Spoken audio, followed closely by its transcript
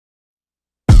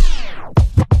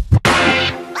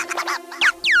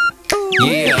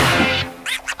Yeah.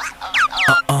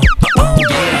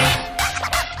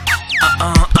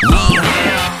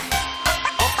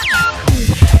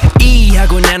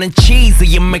 이하고 나는 cheese,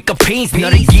 you make a piece.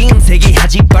 너를 김세게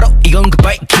하지 바로 이건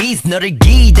goodbye kiss. 너를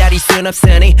기다릴 순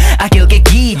없으니 아껴게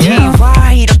기대.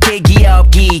 Why 이렇게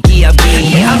귀엽기. Yeah,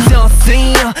 I'm so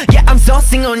sing, yeah, I'm so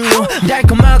sing on you.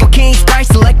 달콤하고 king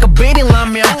spice like a baby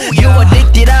lamb. You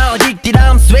addicted,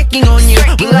 I'm sweating on you.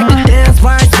 We like to dance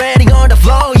while sweating on the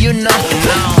floor, you know.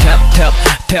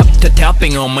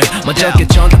 Tapping on me. 먼저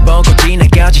쳐다보고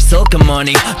지나가지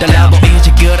소금머니.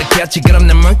 달라보이지 그렇겠지 그럼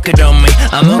난 물끄러미.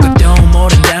 아무것도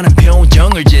모른다는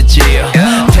표정을 짓지.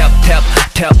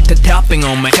 Tapping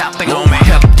on me. Tapping on me.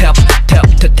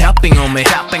 Tapping on me.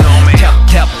 Tapping on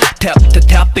me.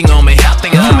 Tapping on me.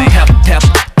 Tapping on me. Tap.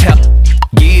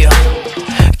 Yeah.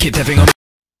 Keep tapping on me.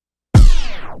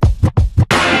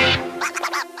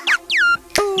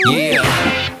 Yeah.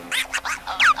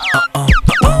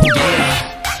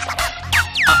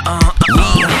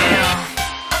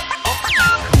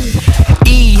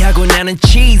 이하고 나는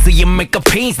cheese, you make a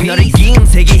piece. 너를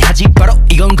김세게 하지 바로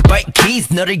이건 goodbye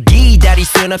kiss. 너를 기다릴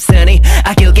순 없으니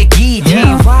아껴게 기대.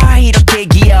 Why 이렇게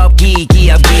귀엽기.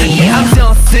 Yeah, I'm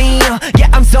so sing, yeah,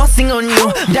 I'm so sing on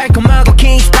you. 달콤하고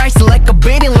king spice like a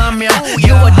baby lamb.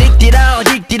 You addicted,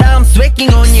 I'm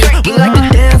sweating on you. We like to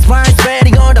dance while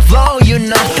sweating on the floor, you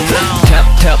know.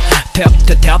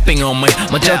 Tapping on me.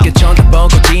 먼저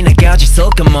쳐다보고 지나가지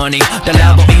소금머니.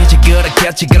 달라보이지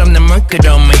그렇겠지 그럼 난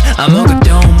물끄러미.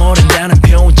 아무것도 모른다는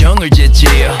표정을 짓지.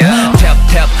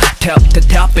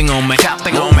 Tapping on me.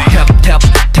 Tapping on me.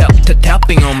 Tapping on me.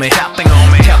 Tapping on me.